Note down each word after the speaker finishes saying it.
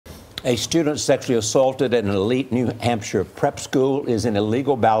A student sexually assaulted at an elite New Hampshire prep school is in a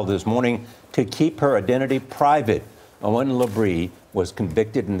legal battle this morning to keep her identity private. Owen Labrie was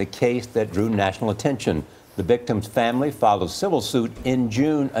convicted in the case that drew national attention. The victim's family filed a civil suit in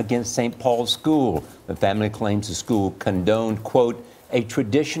June against St. Paul's School. The family claims the school condoned, quote, a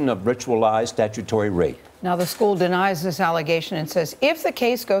tradition of ritualized statutory rape. Now, the school denies this allegation and says if the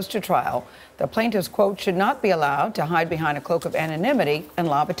case goes to trial, the plaintiffs, quote, should not be allowed to hide behind a cloak of anonymity and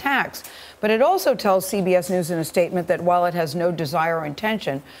lob attacks. But it also tells CBS News in a statement that while it has no desire or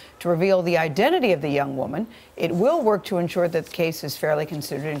intention to reveal the identity of the young woman, it will work to ensure that the case is fairly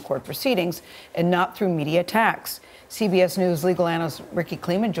considered in court proceedings and not through media attacks. CBS News legal analyst Rikki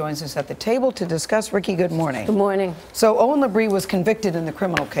Klieman joins us at the table to discuss. Rikki, good morning. Good morning. So Owen Labrie was convicted in the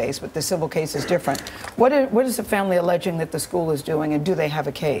criminal case, but the civil case is different. What is the family alleging that the school is doing, and do they have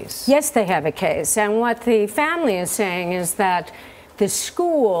a case? Yes, they have a case. And what the family is saying is that the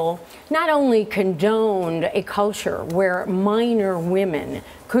school not only condoned a culture where minor women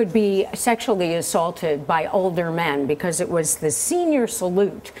could be sexually assaulted by older men, because it was the senior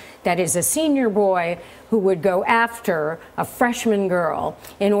salute, that is a senior boy who would go after a freshman girl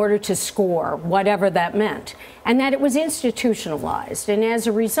in order to score, whatever that meant, and that it was institutionalized. And as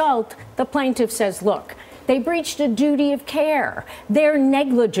a result, the plaintiff says, look, they breached a duty of care. They're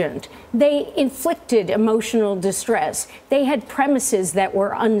negligent. They inflicted emotional distress. They had premises that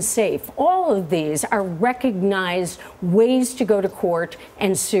were unsafe. All of these are recognized ways to go to court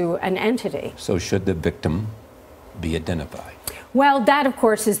and sue an entity. So should the victim be identified? Well, that, of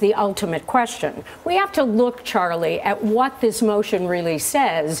course, is the ultimate question. We have to look, Charlie, at what this motion really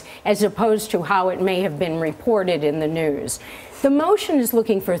says, as opposed to how it may have been reported in the news. The motion is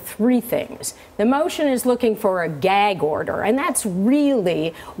looking for three things. The motion is looking for a gag order, and that's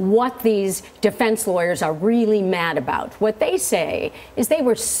really what these defense lawyers are really mad about. What they say is they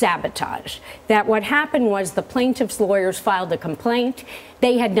were sabotaged, that what happened was the plaintiff's lawyers filed a complaint.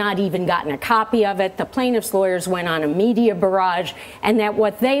 They had not even gotten a copy of it. The plaintiff's lawyers went on a media barrage, and that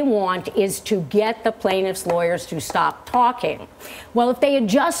what they want is to get the plaintiff's lawyers to stop talking. Well, if they had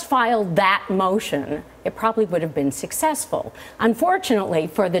just filed that motion, it probably would have been successful. Unfortunately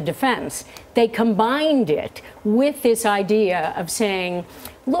for the defense, they combined it with this idea of saying,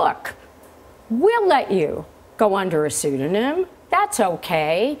 look, we'll let you go under a pseudonym. That's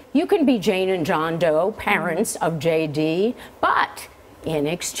okay. You can be Jane and John Doe, parents of JD, but in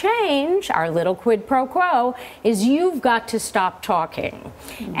exchange, our little quid pro quo is you've got to stop talking.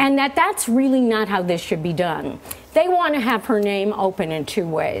 And that's really not how this should be done. They want to have her name open in two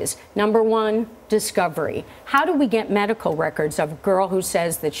ways. Number one, discovery. How do we get medical records of a girl who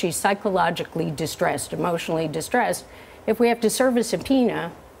says that she's psychologically distressed, emotionally distressed, if we have to serve a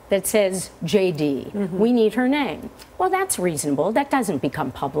subpoena that says JD? We need her name. Well, that's reasonable. That doesn't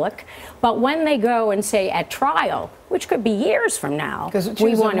become public. But when they go and say at trial, which could be years from now,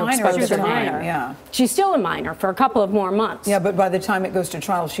 we want to expose her name. Yeah. She's still a minor for a couple of more months. Yeah, but by the time it goes to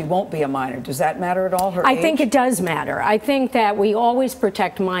trial, she won't be a minor. Does that matter at all, her I age? think it does matter. I think that we always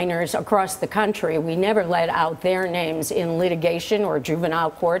protect minors across the country. We never let out their names in litigation or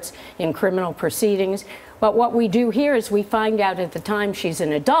juvenile courts in criminal proceedings. But what we do here is we find out at the time she's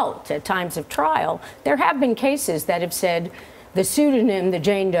an adult, at times of trial. There have been cases that have said the pseudonym, the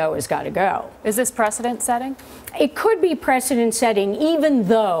Jane Doe, has got to go. Is this precedent setting? It could be precedent setting, even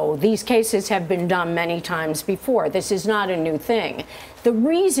though these cases have been done many times before. This is not a new thing. The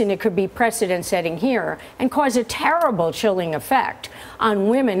reason it could be precedent setting here and cause a terrible chilling effect on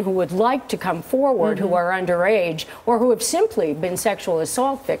women who would like to come forward, who are underage, or who have simply been sexual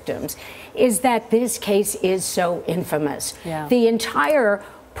assault victims, is that this case is so infamous. Yeah. The entire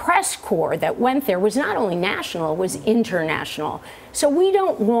press corps that went there was not only national, it was international. So we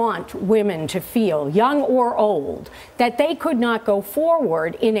don't want women to feel, young or old, that they could not go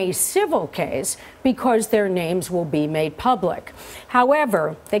forward in a civil case because their names will be made public.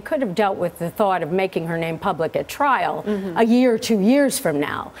 However, they could have dealt with the thought of making her name public at trial a year or 2 years from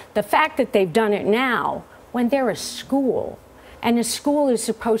now. The fact that they've done it now, when they're a school, and a school is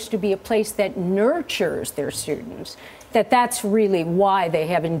supposed to be a place that nurtures their students, that's really why they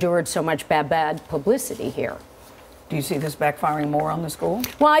have endured so much bad publicity here. Do you see this backfiring more on the school?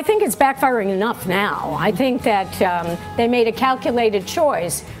 Well, I think it's backfiring enough now. I think that they made a calculated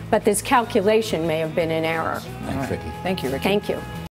choice, but this calculation may have been in error. Thanks, Rikki. Thank you, Rikki. Thank you.